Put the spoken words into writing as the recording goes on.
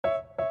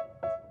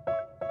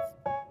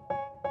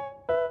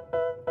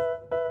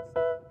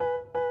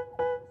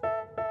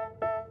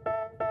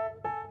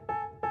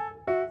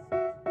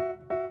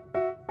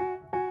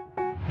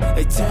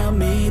They tell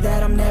me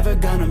that I'm never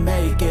gonna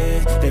make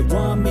it. They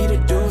want me to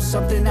do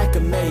something that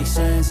could make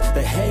sense.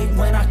 They hate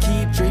when I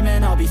keep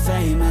dreaming I'll be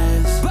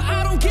famous, but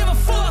I don't give a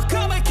fuck,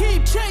 I'ma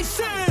keep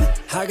chasing.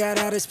 I got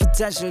all this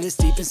potential that's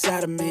deep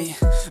inside of me,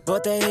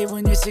 but they hate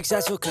when you're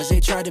successful cause they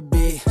try to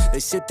be. They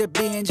sit there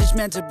being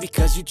judgmental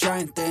because you're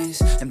trying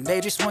things, and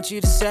they just want you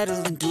to settle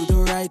and do the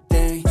right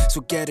thing. So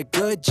get a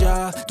good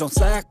job, don't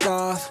slack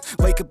off.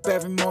 Wake up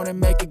every morning,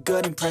 make a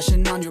good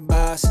impression on your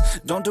boss.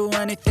 Don't do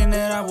anything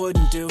that I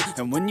wouldn't do,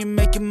 and when you're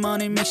making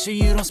money, make sure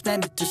you don't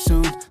spend it too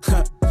soon.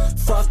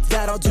 Fuck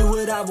that, I'll do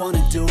what I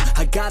wanna do.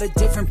 I got a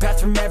different path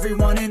from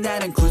everyone, and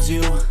that includes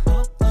you.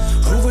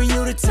 Who are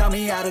you to tell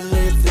me how to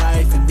live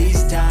life? In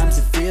these times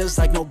it feels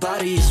like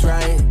nobody's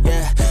right,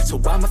 yeah. So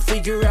I'ma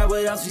figure out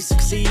what else we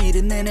succeed,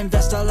 and then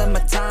invest all of my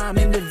time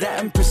into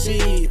that and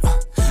proceed.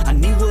 I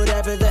need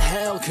whatever the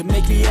hell could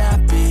make me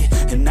happy,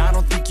 and I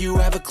don't think you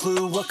have a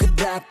clue what could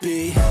that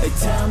be. They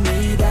tell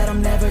me that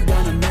I'm never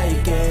gonna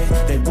make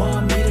it. They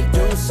want me to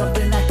do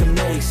something that can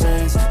make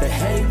sense. They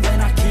hate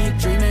when I keep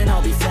dreaming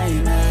I'll be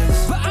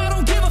famous, but I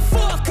don't give a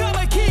fuck,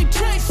 I'ma keep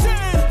chasing.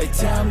 They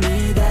tell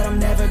me that I'm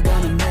never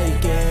gonna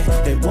make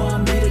it. They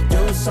want me to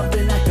do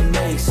something that can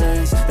make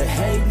sense. They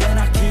hate when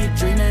I keep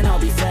dreaming I'll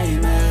be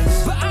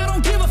famous, but I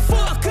don't give a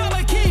fuck,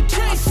 I'ma keep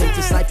chasing. I think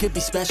this life could be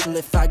special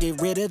if I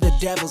get rid of the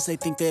devils. They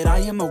think that I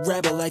am a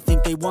rebel, I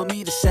think they want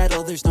me to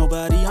settle. There's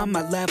nobody on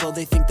my level.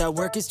 They think that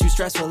work is too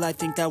stressful, I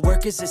think that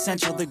work is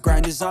essential. The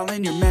grind is all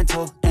in your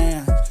mental,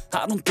 and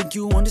I don't think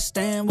you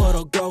understand what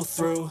I'll go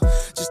through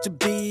just to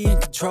be in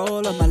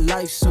control of my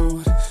life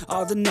soon.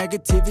 All the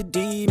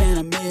negativity, man,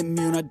 I'm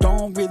immune. I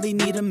don't really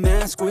need a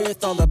mask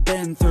with all I've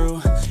been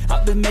through.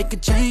 I've been making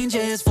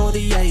changes for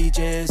the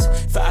ages.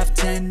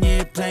 5-10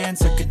 year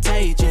plans are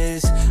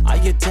contagious. I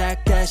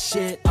attack that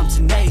shit, I'm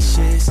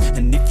tenacious.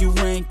 And if you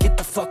ain't, get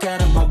the fuck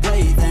out of my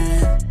way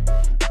then.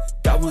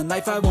 Got one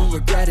life, I won't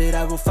regret it.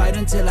 I will fight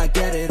until I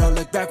get it. I'll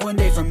look back one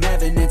day from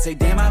heaven and say,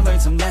 damn, I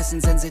learned some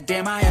lessons. And say,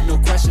 damn, I have no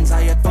questions.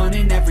 I had fun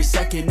in every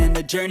second, and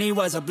the journey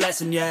was a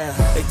blessing, yeah.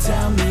 They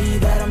tell me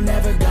that I'm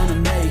never gonna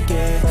make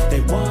it.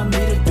 They want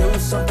me to do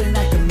something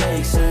that can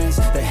make sense.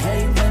 They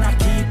hate when I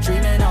keep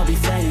dreaming I'll be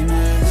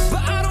famous,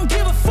 but I don't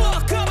give a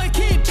fuck, I'ma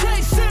keep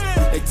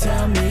chasing. They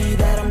tell me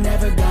that I'm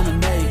never gonna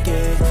make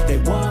it. They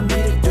want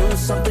me to do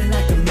something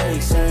that can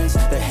make sense.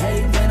 They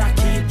hate when I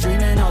keep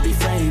dreaming I'll be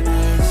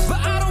famous, but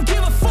I don't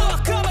give a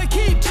fuck, I'ma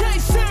keep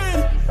chasing.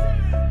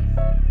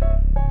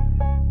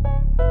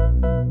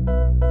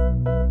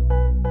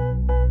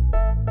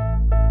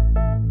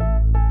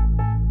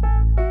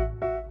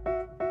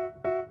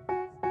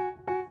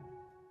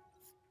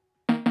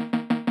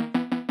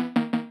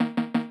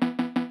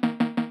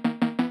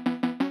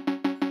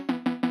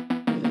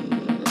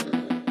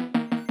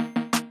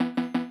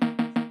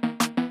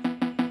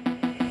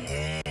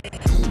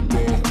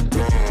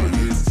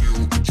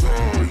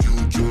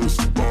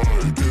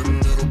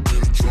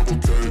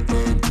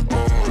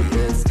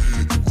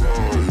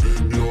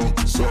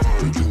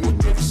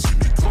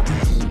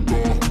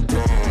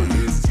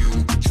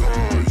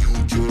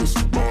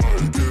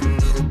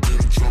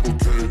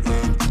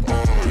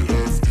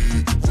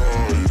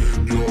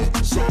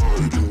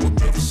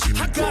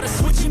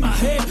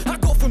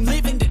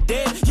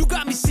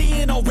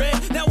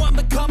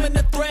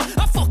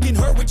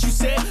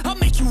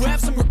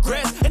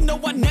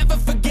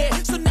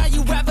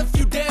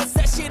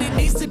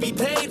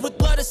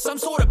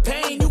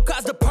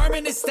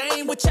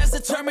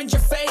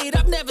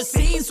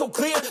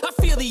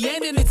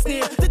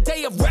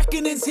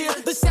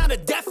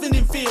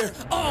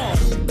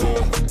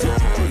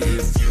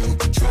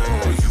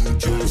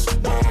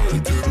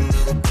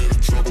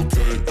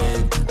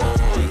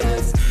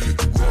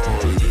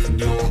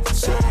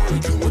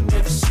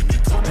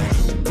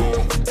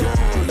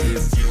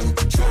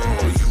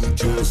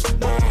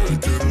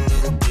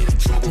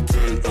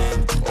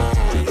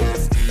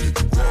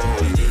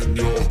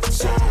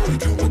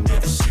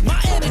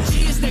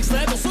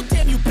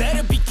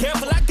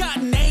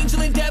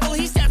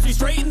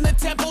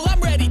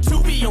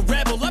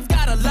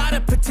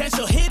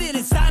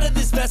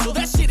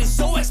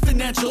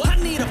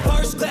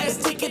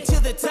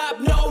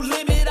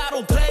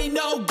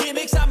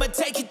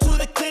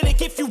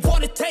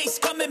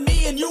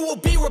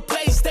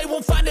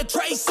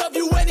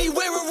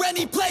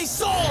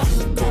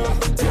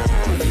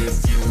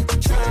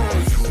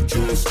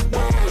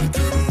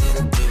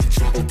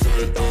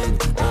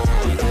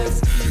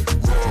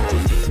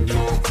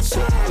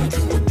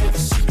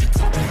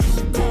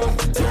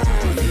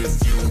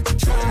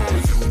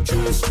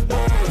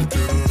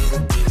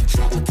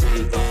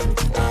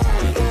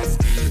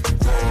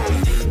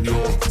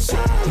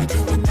 I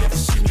do